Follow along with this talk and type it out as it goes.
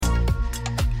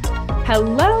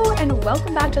Hello, and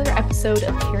welcome back to another episode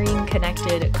of Carrying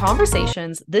Connected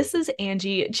Conversations. This is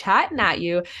Angie chatting at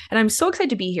you, and I'm so excited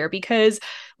to be here because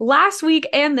last week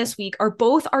and this week are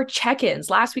both our check-ins.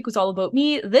 Last week was all about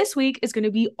me. This week is going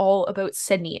to be all about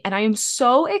Sydney, and I am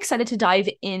so excited to dive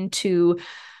into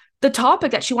the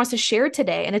topic that she wants to share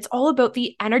today, and it's all about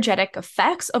the energetic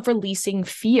effects of releasing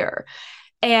fear.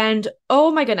 And oh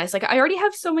my goodness, like I already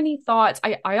have so many thoughts.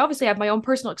 I obviously have my own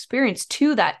personal experience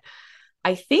too that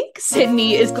I think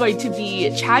Sydney is going to be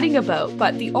chatting about,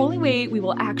 but the only way we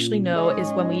will actually know is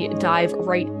when we dive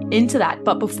right into that.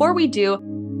 But before we do,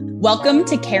 welcome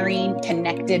to Carrying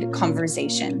Connected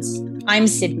Conversations. I'm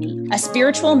Sydney, a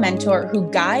spiritual mentor who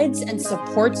guides and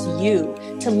supports you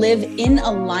to live in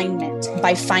alignment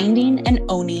by finding and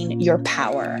owning your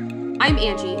power. I'm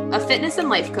Angie, a fitness and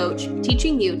life coach,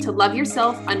 teaching you to love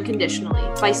yourself unconditionally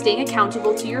by staying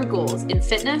accountable to your goals in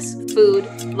fitness, food,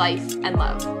 life, and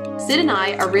love. Sid and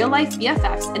I are real-life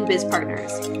BFFs and biz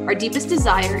partners. Our deepest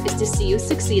desire is to see you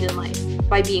succeed in life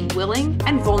by being willing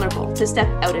and vulnerable to step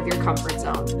out of your comfort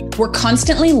zone. We're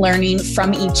constantly learning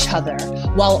from each other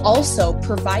while also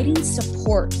providing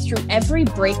support through every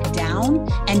breakdown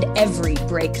and every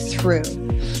breakthrough.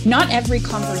 Not every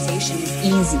conversation is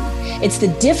easy. It's the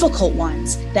difficult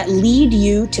ones that lead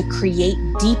you to create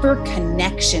deeper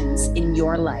connections in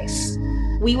your life.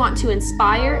 We want to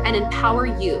inspire and empower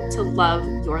you to love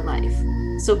your life.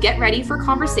 So get ready for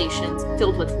conversations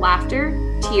filled with laughter,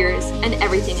 tears, and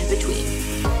everything in between.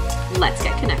 Let's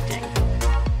get connecting.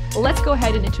 Let's go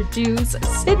ahead and introduce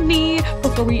Sydney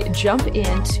before we jump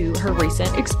into her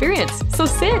recent experience. So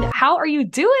Sid, how are you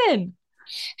doing?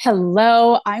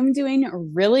 Hello, I'm doing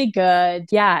really good.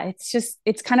 Yeah,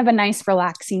 it's kind of a nice,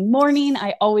 relaxing morning.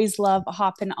 I always love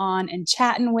hopping on and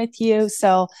chatting with you.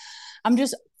 So I'm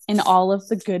just in all of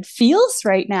the good feels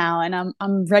right now. And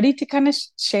I'm ready to kind of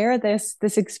share this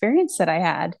experience that I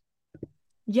had.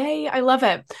 Yay, I love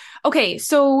it. Okay,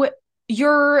 so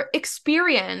your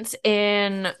experience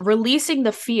in releasing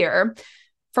the fear,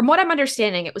 from what I'm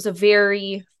understanding, it was a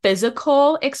very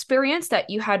physical experience that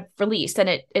you had released and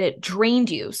it drained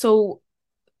you. So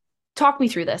talk me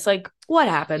through this. Like, what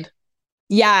happened?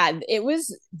 Yeah, it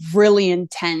was really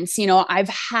intense. You know, I've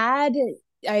had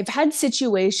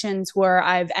situations where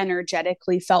I've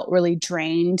energetically felt really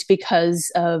drained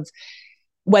because of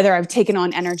whether I've taken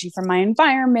on energy from my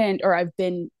environment or I've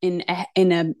been in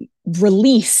a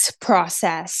release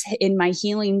process in my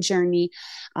healing journey.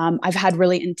 I've had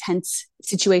really intense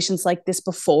situations like this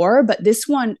before, but this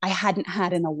one I hadn't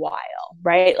had in a while,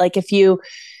 right? Like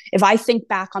if I think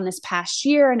back on this past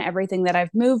year and everything that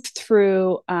I've moved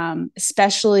through,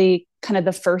 especially kind of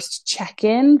the first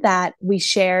check-in that we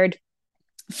shared,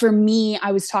 for me,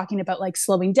 I was talking about like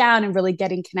slowing down and really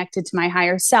getting connected to my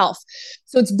higher self.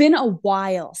 So it's been a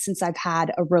while since I've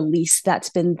had a release that's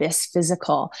been this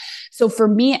physical. So for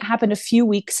me, it happened a few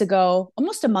weeks ago,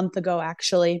 almost a month ago,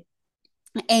 actually.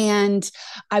 And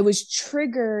I was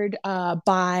triggered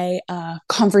by a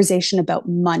conversation about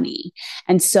money.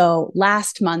 And so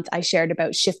last month I shared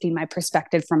about shifting my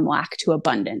perspective from lack to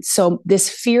abundance. So this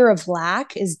fear of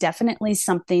lack is definitely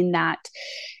something that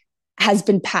has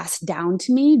been passed down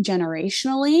to me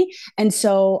generationally. And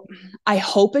so I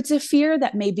hope it's a fear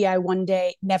that maybe I one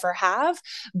day never have.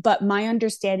 But my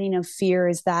understanding of fear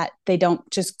is that they don't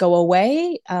just go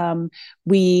away.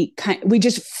 We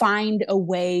just find a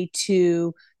way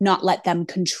to not let them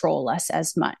control us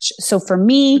as much. So for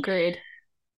me, Agreed.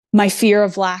 My fear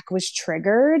of lack was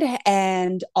triggered.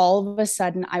 And all of a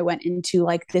sudden I went into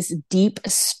like this deep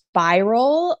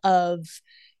spiral of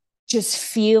just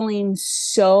feeling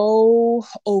so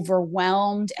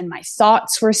overwhelmed, and my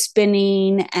thoughts were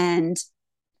spinning, and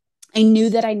I knew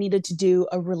that I needed to do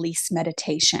a release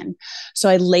meditation. So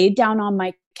I laid down on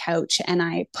my couch and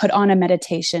I put on a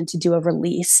meditation to do a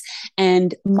release,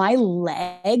 and my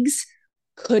legs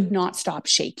could not stop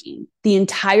shaking the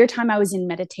entire time I was in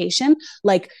meditation.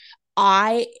 Like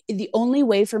the only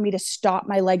way for me to stop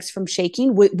my legs from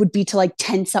shaking would be to like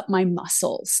tense up my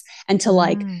muscles and to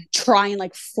like try and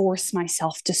like force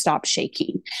myself to stop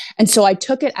shaking. And so I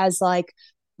took it as like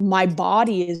my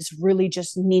body is really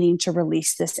just needing to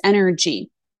release this energy.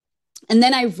 And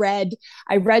then I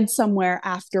read somewhere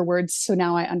afterwards, so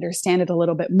now I understand it a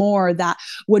little bit more, that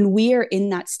when we are in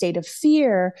that state of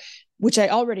fear, which I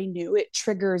already knew, it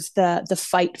triggers the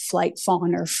fight, flight,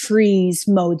 fawn, or freeze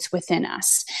modes within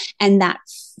us. And that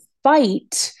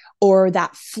fight or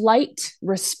that flight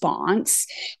response,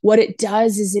 what it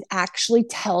does is it actually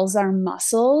tells our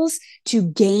muscles to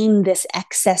gain this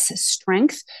excess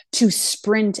strength to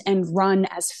sprint and run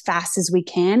as fast as we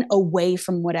can away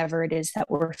from whatever it is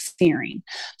that we're fearing.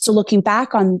 So looking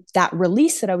back on that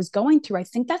release that I was going through, I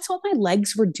think that's what my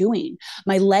legs were doing.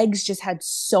 My legs just had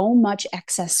so much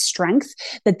excess strength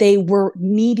that they were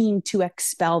needing to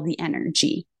expel the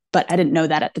energy, but I didn't know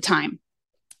that at the time.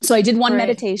 So I did one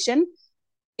meditation.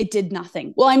 It did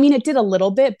nothing. Well, I mean, it did a little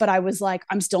bit, but I was like,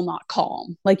 I'm still not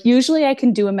calm. Like usually I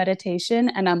can do a meditation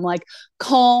and I'm like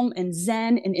calm and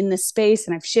zen and in this space,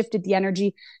 and I've shifted the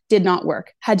energy. Did not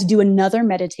work. Had to do another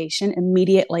meditation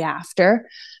immediately after.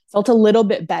 Felt a little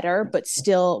bit better, but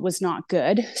still was not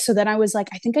good. So then I was like,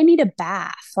 I think I need a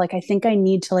bath. Like, I think I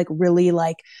need to like really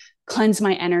like cleanse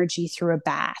my energy through a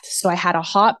bath. So I had a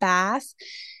hot bath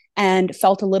and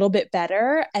felt a little bit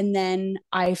better. And then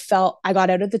I got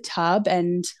out of the tub,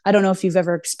 and I don't know if you've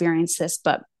ever experienced this,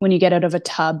 but when you get out of a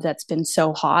tub that's been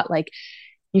so hot, like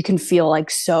you can feel like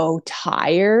so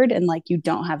tired and like you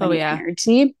don't have any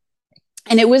energy.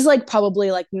 And it was like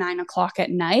probably like 9 o'clock at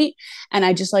night. And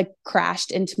I just like crashed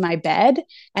into my bed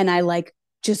and I like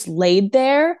just laid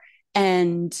there,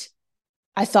 and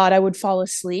I thought I would fall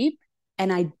asleep.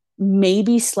 And I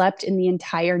maybe slept in the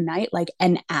entire night, like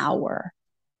an hour.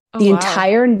 The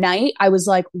entire night I was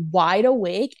like wide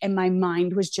awake and my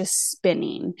mind was just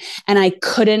spinning, and I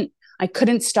couldn't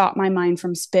stop my mind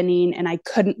from spinning. And I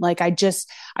couldn't like, I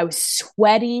was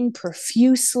sweating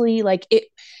profusely. Like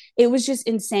it was just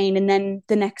insane. And then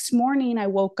the next morning I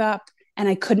woke up and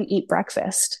I couldn't eat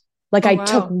breakfast. Like I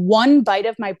took one bite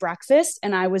of my breakfast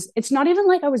and it's not even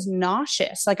like I was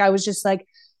nauseous. Like I was just like,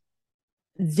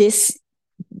 this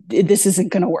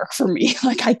isn't going to work for me.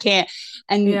 Like I can't.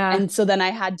 And so then I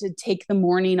had to take the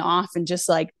morning off and just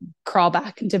like crawl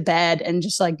back into bed and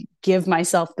just like give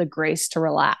myself the grace to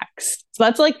relax. So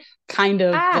that's like kind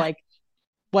of like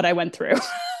what I went through.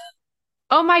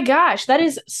 Oh my gosh, that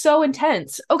is so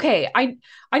intense. Okay, I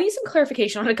need some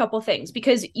clarification on a couple of things,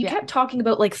 because you kept talking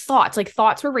about like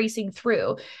thoughts were racing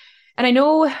through. And I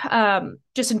know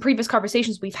just in previous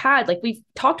conversations we've had, like we've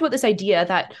talked about this idea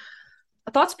that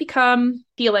thoughts become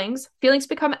feelings, feelings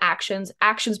become actions,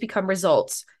 actions become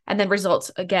results, and then results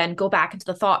again go back into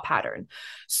the thought pattern.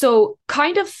 So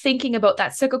kind of thinking about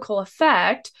that cyclical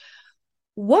effect,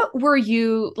 what were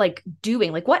you like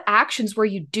doing? Like what actions were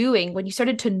you doing when you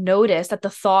started to notice that the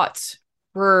thoughts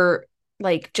were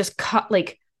like just cut,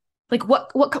 like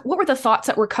what were the thoughts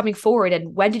that were coming forward,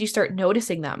 and when did you start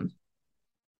noticing them?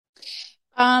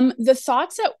 The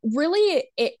thoughts that really,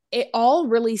 it all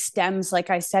really stems,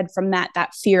 like I said, from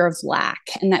that fear of lack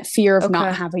and that fear of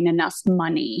not having enough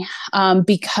money.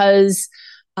 Because,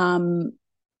 as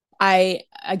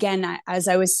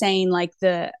I was saying, like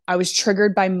I was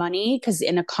triggered by money because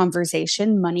in a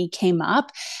conversation, money came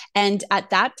up. And at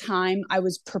that time I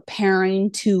was preparing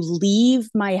to leave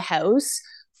my house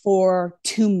for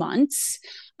 2 months,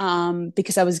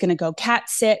 because I was going to go cat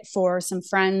sit for some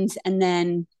friends. And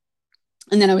then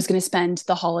I was going to spend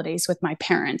the holidays with my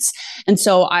parents. And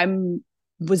so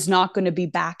was not going to be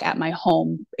back at my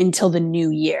home until the new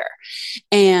year.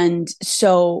 And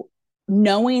so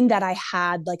knowing that I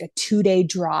had like a 2-day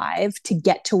drive to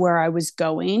get to where I was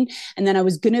going, and then I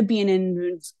was going to be in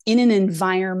an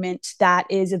environment that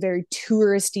is a very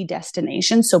touristy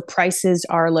destination, so prices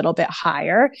are a little bit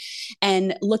higher.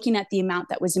 And looking at the amount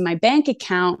that was in my bank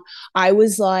account, I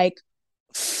was like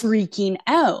freaking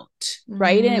out,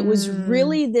 right? And it was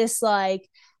really this like,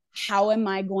 how am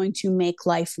I going to make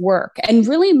life work? And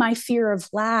really my fear of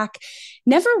lack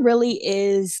never really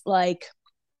is like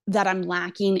that I'm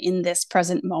lacking in this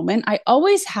present moment. I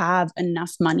always have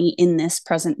enough money in this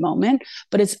present moment,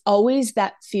 but it's always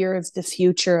that fear of the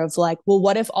future of like, well,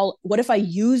 what if I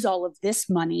use all of this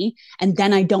money and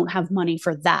then I don't have money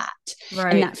for that?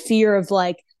 Right. And that fear of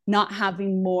like not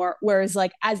having more. Whereas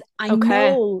like, as I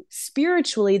know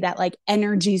spiritually that like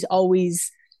energy is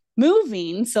always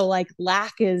moving. So like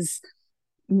lack is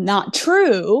not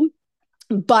true.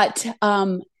 But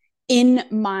in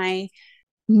my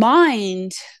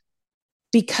mind,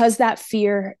 because that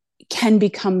fear can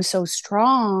become so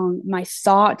strong, my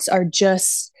thoughts are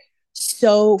just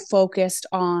so focused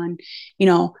on,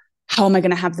 how am I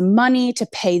going to have the money to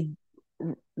pay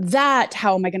that?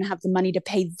 How am I going to have the money to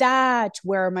pay that?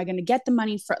 Where am I going to get the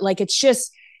money for? Like, it's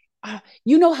just, how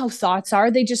thoughts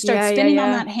are. They just start spinning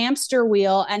on that hamster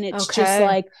wheel. And it's just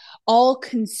like all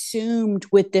consumed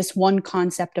with this one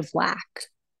concept of lack.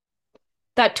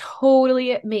 That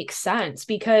totally makes sense,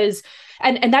 because,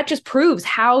 and that just proves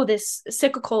how this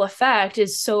cyclical effect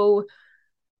is so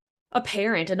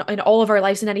apparent in all of our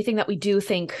lives and anything that we do,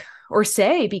 think, or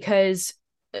say, because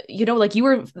like you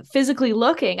were physically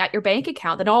looking at your bank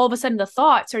account, then all of a sudden the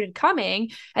thought started coming,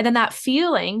 and then that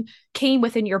feeling came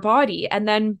within your body, and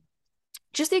then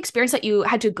just the experience that you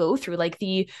had to go through, like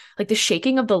the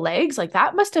shaking of the legs, like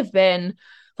that must have been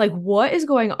like, what is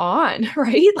going on?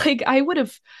 Right? Like I would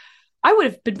have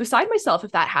been beside myself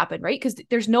if that happened, right? Because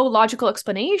there's no logical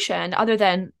explanation other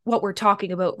than what we're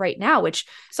talking about right now, which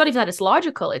it's not even that it's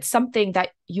logical. It's something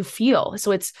that you feel.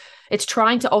 So it's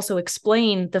trying to also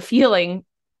explain the feeling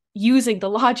using the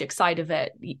logic side of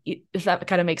it, if that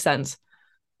kind of makes sense.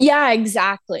 Yeah,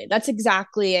 exactly. That's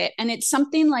exactly it. And it's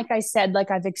something, like I said, like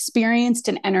I've experienced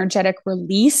an energetic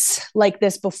release like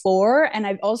this before. And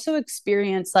I've also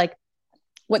experienced like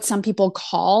what some people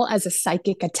call as a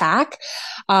psychic attack.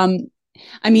 I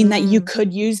mean, that you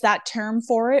could use that term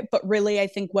for it, but really, I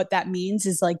think what that means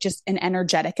is like just an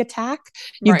energetic attack.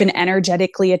 You've been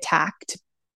energetically attacked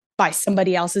by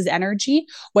somebody else's energy,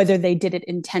 whether they did it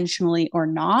intentionally or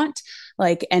not.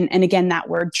 Like, and again, that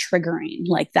word triggering,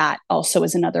 like that also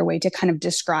is another way to kind of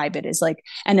describe it, is like,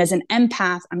 and as an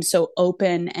empath, I'm so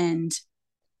open and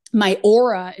my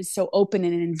aura is so open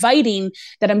and inviting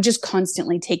that I'm just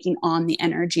constantly taking on the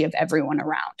energy of everyone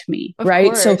around me.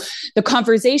 Right. So the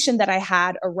conversation that I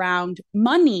had around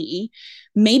money,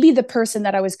 maybe the person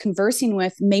that I was conversing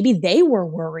with, maybe they were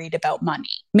worried about money.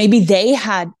 Maybe they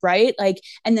had, right. Like,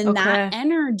 and then that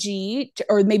energy,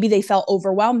 or maybe they felt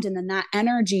overwhelmed. And then that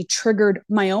energy triggered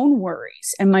my own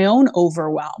worries and my own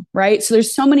overwhelm. Right. So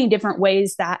there's so many different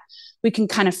ways that we can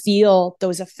kind of feel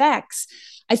those effects.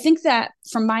 I think that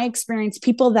from my experience,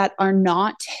 people that are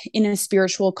not in a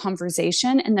spiritual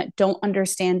conversation and that don't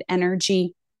understand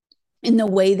energy in the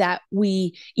way that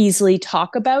we easily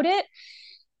talk about it,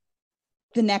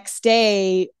 the next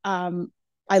day,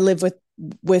 I live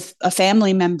with a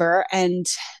family member, and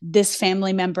this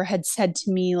family member had said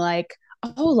to me like,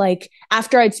 oh, like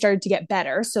after I'd started to get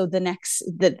better. So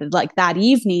like that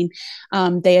evening,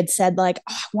 they had said like,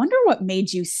 oh, I wonder what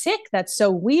made you sick. That's so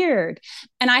weird.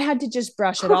 And I had to just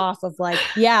brush it off of like,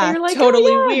 yeah, like,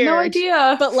 totally weird. No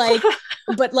idea. But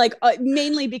like,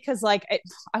 mainly because like,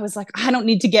 I was like, I don't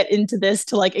need to get into this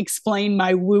to like explain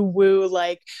my woo woo,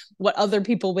 like what other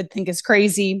people would think is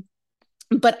crazy.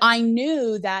 But I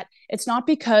knew that it's not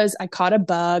because I caught a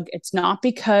bug. It's not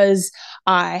because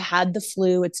I had the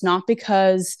flu. It's not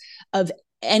because of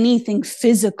anything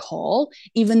physical,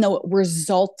 even though it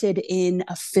resulted in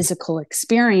a physical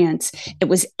experience. It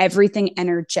was everything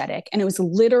energetic. And it was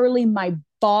literally my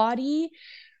body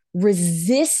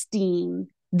resisting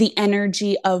the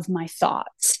energy of my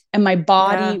thoughts and my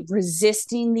body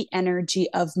resisting the energy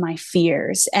of my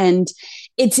fears. And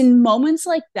it's in moments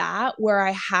like that where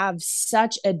I have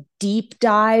such a deep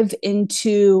dive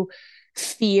into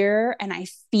fear, and I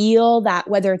feel that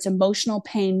whether it's emotional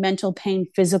pain, mental pain,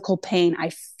 physical pain,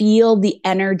 I feel the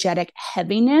energetic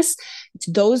heaviness.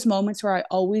 It's those moments where I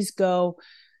always go,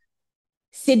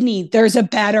 Sydney, there's a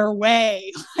better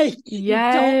way. Like, you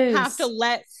don't have to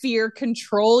let fear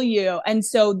control you. And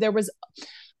so there was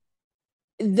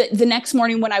the next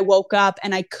morning when I woke up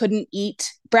and I couldn't eat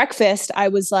breakfast, I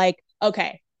was like,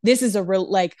 okay, this is a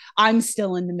real, like, I'm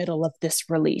still in the middle of this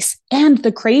release. And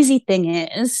the crazy thing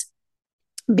is,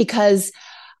 because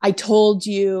I told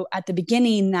you at the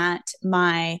beginning that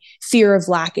my fear of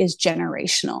lack is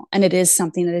generational, and it is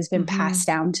something that has been passed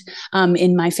down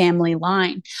in my family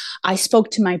line. I spoke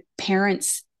to my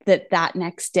parents that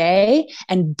next day,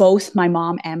 and both my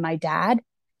mom and my dad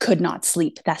could not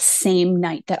sleep that same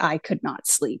night that I could not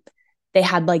sleep. They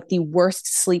had like the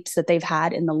worst sleeps that they've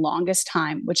had in the longest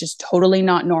time, which is totally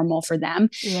not normal for them.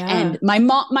 Yeah. And my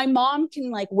mom can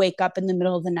like wake up in the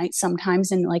middle of the night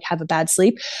sometimes and like have a bad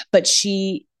sleep, but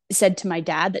she said to my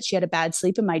dad that she had a bad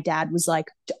sleep, and my dad was like,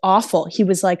 awful. He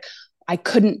was like, I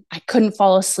couldn't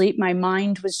fall asleep. My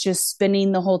mind was just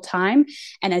spinning the whole time.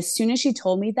 And as soon as she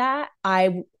told me that,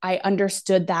 I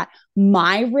understood that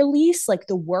my release, like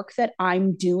the work that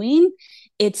I'm doing,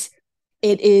 it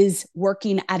is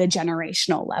working at a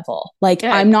generational level. Like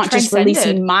I'm not just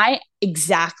releasing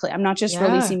I'm not just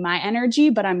releasing my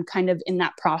energy, but I'm kind of in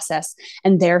that process,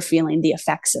 and they're feeling the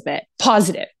effects of it.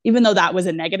 Positive, even though that was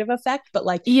a negative effect, but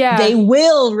like they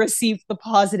will receive the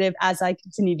positive as I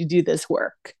continue to do this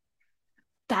work.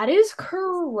 That is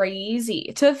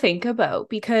crazy to think about,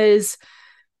 because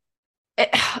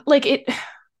I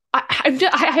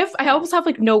almost have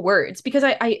like no words, because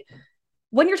I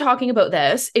when you're talking about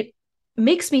this, it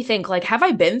makes me think like, have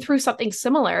I been through something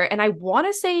similar? And I want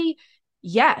to say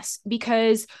yes,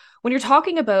 because when you're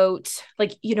talking about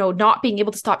like, not being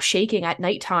able to stop shaking at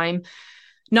nighttime,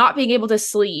 not being able to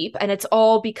sleep, and it's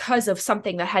all because of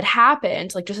something that had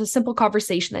happened, like just a simple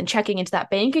conversation, then checking into that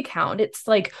bank account. It's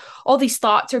like all these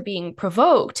thoughts are being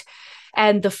provoked,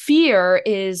 and the fear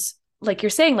is, like you're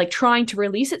saying, like trying to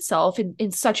release itself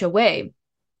in such a way.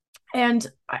 And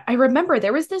I remember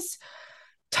there was this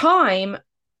time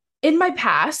in my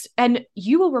past, and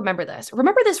you will remember this.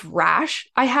 Remember this rash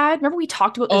I had? Remember we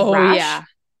talked about this rash? Yeah.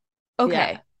 Okay.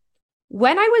 Yeah.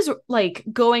 When I was like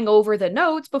going over the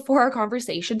notes before our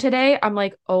conversation today, I'm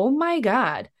like, oh my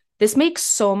God, this makes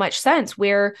so much sense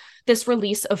where this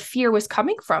release of fear was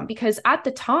coming from. Because at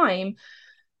the time,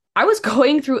 I was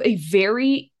going through a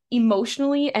very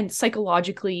emotionally and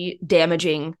psychologically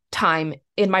damaging time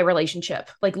in my relationship,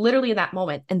 like literally in that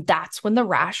moment. And that's when the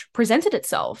rash presented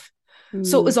itself.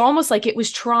 So it was almost like it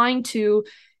was trying to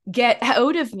get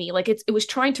out of me. Like it was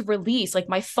trying to release, like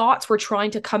my thoughts were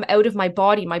trying to come out of my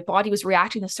body. My body was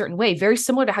reacting a certain way, very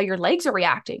similar to how your legs are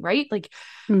reacting, right? Like,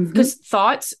 because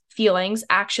thoughts, feelings,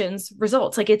 actions,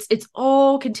 results, like it's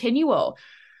all continual.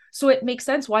 So it makes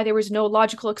sense why there was no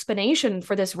logical explanation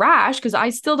for this rash, because I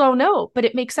still don't know, but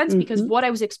it makes sense because what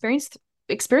I was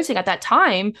experiencing at that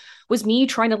time was me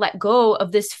trying to let go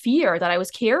of this fear that I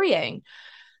was carrying.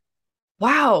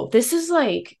 Wow, this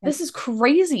is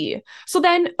crazy. So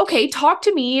then, okay, talk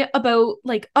to me about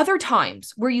like other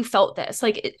times where you felt this,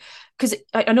 like, because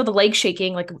I know the leg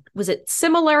shaking, like, was it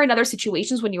similar in other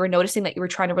situations when you were noticing that you were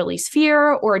trying to release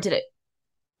fear, or did it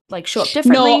like show up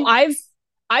differently? No,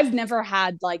 I've never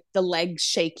had like the legs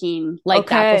shaking like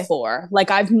that before.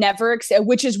 Like I've never,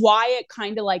 which is why it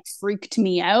kind of like freaked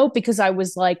me out, because I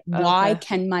was like, why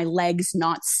can my legs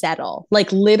not settle?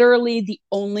 Like literally the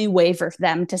only way for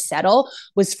them to settle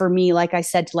was for me, like I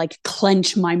said, to like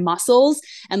clench my muscles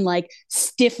and like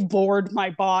stiff board my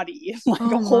body, like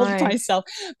hold myself.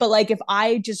 But like if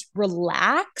I just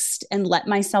relaxed and let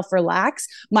myself relax,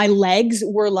 my legs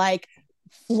were like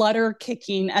flutter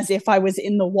kicking as if I was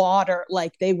in the water,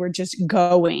 like they were just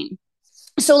going.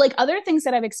 So like other things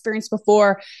that I've experienced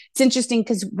before, it's interesting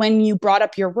because when you brought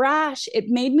up your rash, it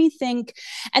made me think,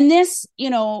 and this, you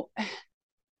know,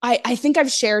 I think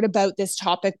I've shared about this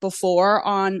topic before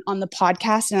on the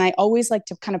podcast, and I always like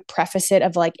to kind of preface it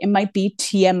of like, it might be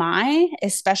TMI,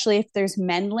 especially if there's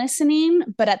men listening,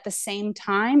 but at the same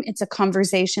time, it's a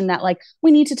conversation that like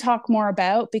we need to talk more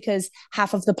about, because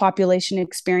half of the population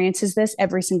experiences this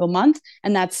every single month,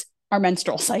 and that's our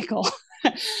menstrual cycle.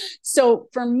 So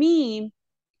for me,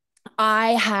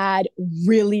 I had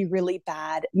really, really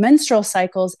bad menstrual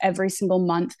cycles every single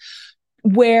month,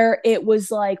 where it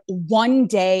was like one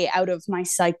day out of my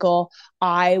cycle,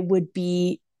 I would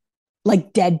be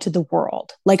like dead to the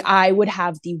world. Like I would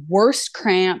have the worst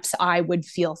cramps. I would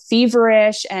feel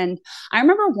feverish. And I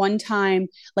remember one time,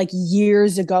 like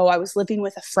years ago, I was living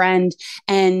with a friend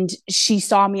and she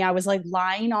saw me. I was like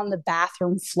lying on the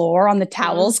bathroom floor on the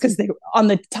towels because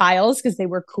they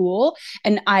were cool.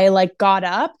 And I like got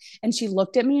up and she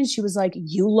looked at me and she was like,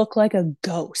 "You look like a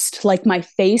ghost." Like my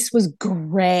face was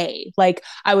gray. Like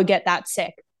I would get that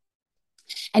sick.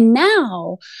 And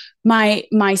now my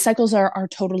cycles are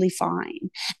totally fine.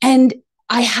 And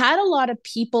I had a lot of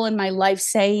people in my life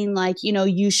saying like, you know,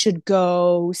 you should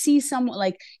go see someone,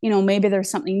 like, you know, maybe there's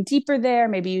something deeper there.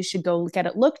 Maybe you should go get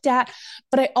it looked at.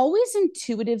 But I always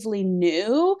intuitively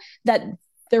knew that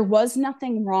there was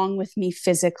nothing wrong with me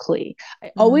physically.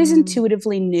 I always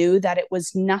intuitively knew that it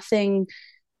was nothing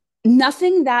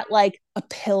that like a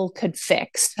pill could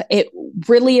fix. It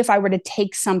really, if I were to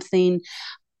take something,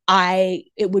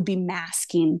 it would be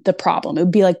masking the problem. It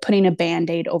would be like putting a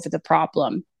Band-Aid over the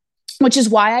problem, which is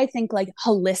why I think like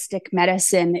holistic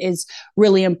medicine is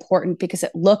really important, because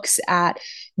it looks at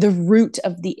the root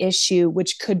of the issue,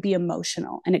 which could be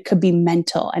emotional and it could be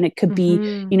mental and it could be,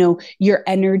 you know, your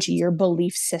energy, your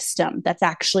belief system that's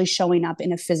actually showing up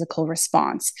in a physical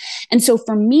response. And so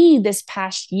for me, this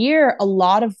past year, a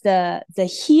lot of the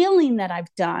healing that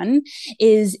I've done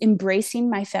is embracing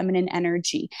my feminine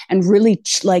energy and really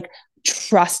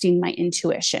trusting my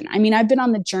intuition. I mean, I've been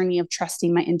on the journey of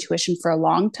trusting my intuition for a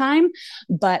long time,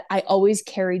 but I always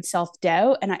carried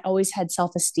self-doubt and I always had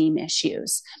self-esteem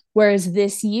issues. Whereas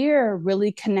this year,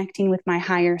 really connecting with my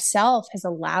higher self has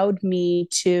allowed me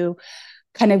to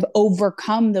kind of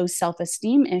overcome those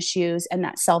self-esteem issues and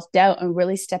that self-doubt and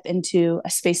really step into a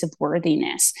space of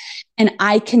worthiness. And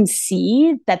I can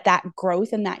see that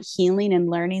growth and that healing and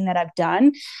learning that I've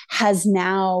done has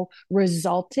now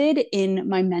resulted in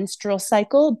my menstrual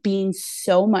cycle being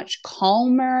so much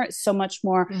calmer, so much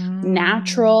more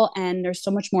natural, and there's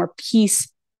so much more peace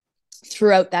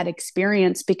throughout that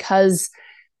experience, because,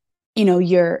 you know,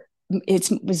 it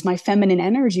was my feminine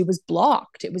energy was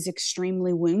blocked. It was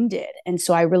extremely wounded. And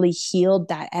so I really healed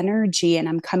that energy, and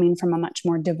I'm coming from a much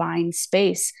more divine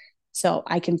space. So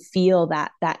I can feel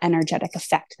that energetic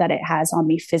effect that it has on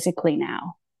me physically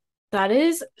now. That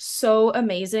is so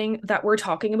amazing that we're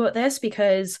talking about this,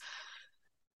 because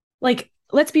like,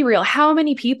 let's be real. How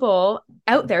many people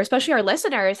out there, especially our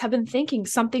listeners, have been thinking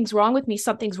something's wrong with me?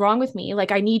 Something's wrong with me.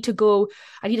 Like, I need to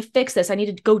fix this. I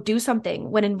need to go do something.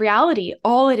 When in reality,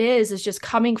 all it is just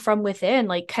coming from within,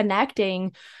 like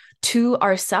connecting to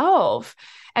ourselves.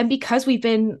 And because we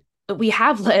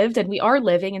have lived and we are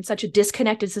living in such a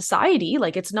disconnected society,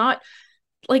 like it's not,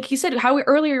 like you said, how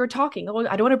earlier you were talking, oh,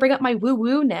 I don't want to bring up my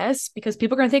woo-woo-ness because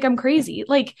people are going to think I'm crazy.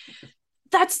 Like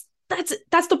that's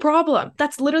the problem.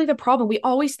 That's literally the problem. We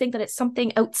always think that it's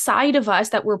something outside of us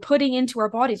that we're putting into our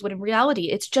bodies, when in reality,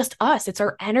 it's just us. It's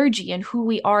our energy and who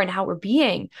we are and how we're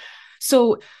being.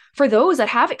 So for those that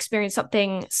have experienced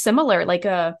something similar, like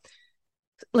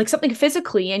something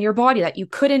physically in your body that you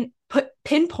couldn't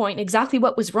pinpoint exactly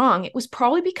what was wrong, it was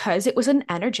probably because it was an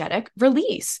energetic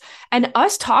release. And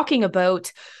us talking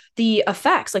about the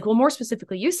effects, like, well, more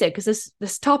specifically you said, because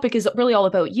this topic is really all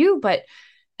about you, but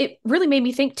it really made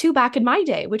me think too back in my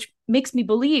day, which makes me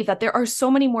believe that there are so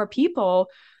many more people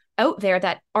out there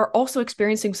that are also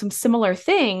experiencing some similar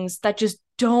things that just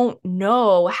don't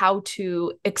know how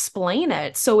to explain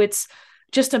it. So it's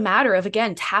just a matter of,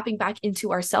 again, tapping back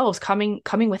into ourselves, coming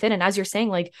within. And as you're saying,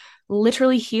 like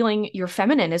literally healing your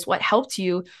feminine is what helped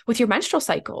you with your menstrual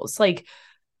cycles. Like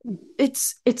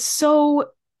it's so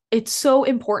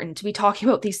important to be talking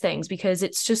about these things because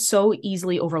it's just so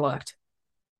easily overlooked.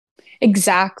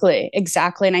 Exactly.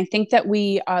 And I think that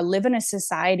we live in a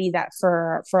society that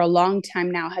for a long time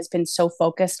now has been so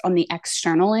focused on the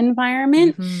external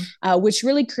environment, which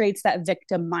really creates that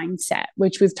victim mindset,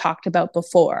 which we've talked about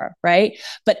before, right?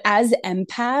 But as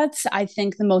empaths, I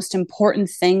think the most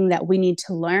important thing that we need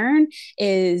to learn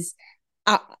is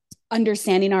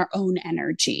understanding our own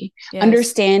energy,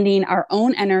 understanding our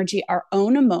own energy, our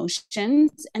own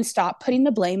emotions, and stop putting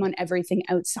the blame on everything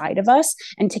outside of us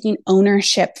and taking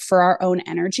ownership for our own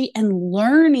energy and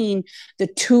learning the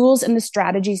tools and the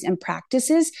strategies and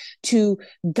practices to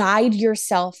guide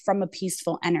yourself from a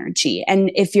peaceful energy.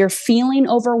 And if you're feeling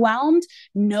overwhelmed,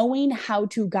 knowing how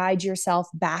to guide yourself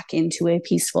back into a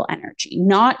peaceful energy,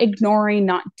 not ignoring,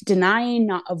 not denying,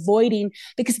 not avoiding,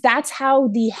 because that's how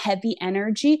the heavy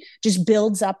energy just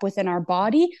builds up within our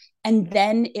body, and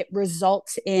then it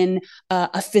results in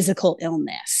a physical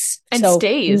illness and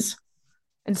stays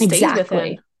exactly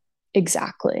within.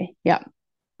 Exactly. Yeah.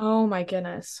 Oh my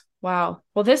goodness. Wow.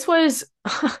 Well, this was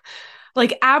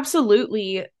like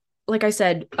absolutely, like I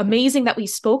said, amazing that we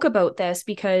spoke about this,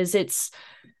 because it's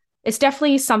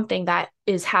definitely something that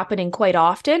is happening quite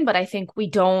often, but I think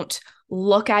we don't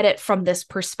look at it from this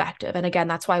perspective. And again,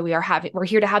 that's why we're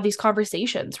here to have these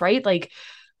conversations, right? Like,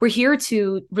 we're here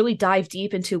to really dive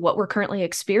deep into what we're currently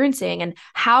experiencing and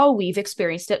how we've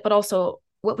experienced it, but also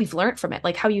what we've learned from it.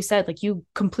 Like how you said, like you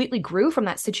completely grew from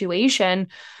that situation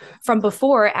from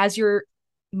before as you're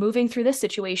moving through this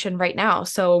situation right now.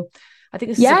 So I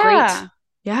think this is a great,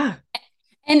 yeah.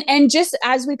 And just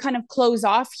as we kind of close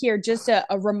off here, just a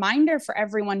reminder for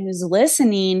everyone who's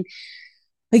listening,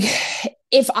 like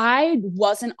if I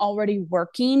wasn't already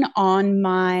working on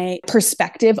my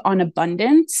perspective on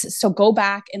abundance, so go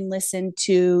back and listen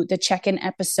to the check-in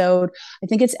episode. I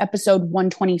think it's episode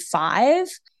 125.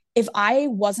 If I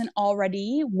wasn't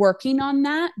already working on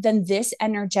that, then this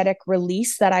energetic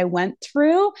release that I went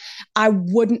through, I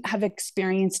wouldn't have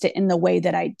experienced it in the way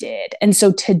that I did. And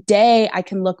so today I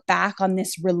can look back on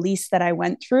this release that I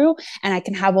went through and I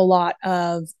can have a lot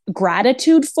of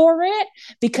gratitude for it,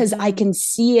 because I can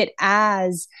see it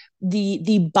as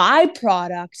the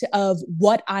byproduct of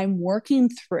what I'm working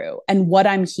through and what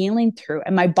I'm healing through.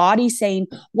 And my body saying,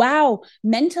 wow,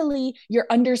 mentally, you're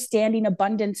understanding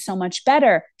abundance so much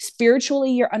better.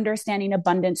 Spiritually, you're understanding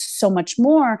abundance so much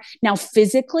more. Now,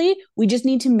 physically, we just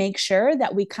need to make sure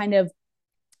that we kind of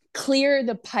clear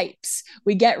the pipes.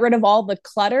 We get rid of all the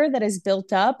clutter that is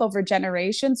built up over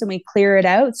generations and we clear it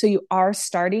out. So you are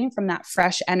starting from that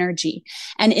fresh energy.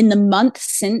 And in the month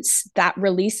since that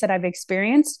release that I've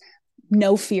experienced,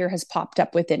 no fear has popped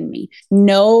up within me.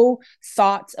 No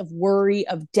thoughts of worry,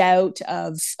 of doubt,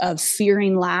 of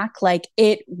fearing lack. Like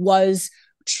it was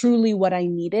truly what I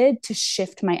needed to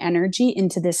shift my energy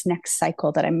into this next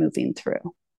cycle that I'm moving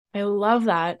through. I love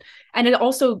that. And it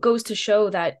also goes to show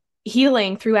that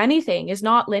healing through anything is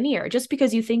not linear. Just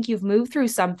because you think you've moved through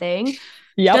something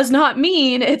does not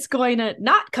mean it's going to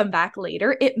not come back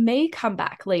later. It may come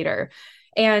back later.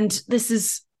 And this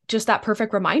is just that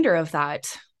perfect reminder of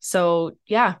that. So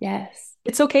yeah, Yes,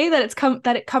 it's okay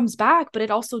that it comes back, but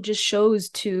it also just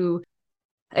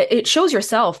it shows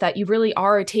yourself that you really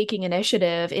are taking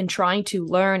initiative in trying to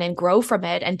learn and grow from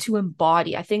it and to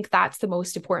embody. I think that's the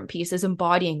most important piece, is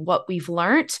embodying what we've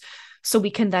learned so we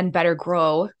can then better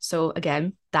grow. So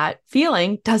again, that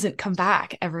feeling doesn't come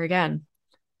back ever again.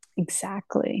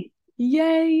 exactly.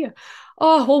 Yay.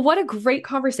 Oh, well, what a great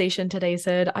conversation today,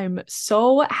 Sid. I'm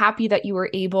so happy that you were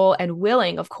able and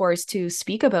willing, of course, to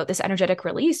speak about this energetic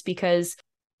release, because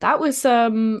that was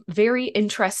some very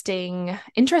interesting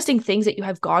things that you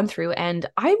have gone through. And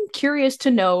I'm curious to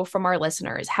know from our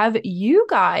listeners, have you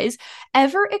guys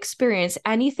ever experienced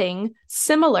anything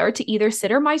similar to either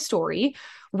Sid or my story,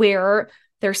 where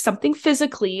there's something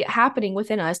physically happening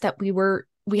within us that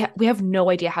we have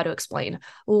no idea how to explain?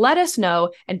 Let us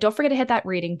know. And don't forget to hit that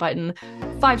rating button,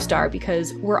 5-star,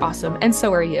 because we're awesome. And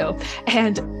so are you.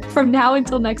 And from now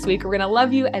until next week, we're going to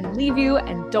love you and leave you.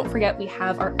 And don't forget, we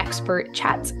have our expert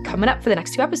chats coming up for the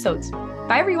next 2 episodes.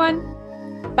 Bye, everyone.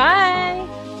 Bye.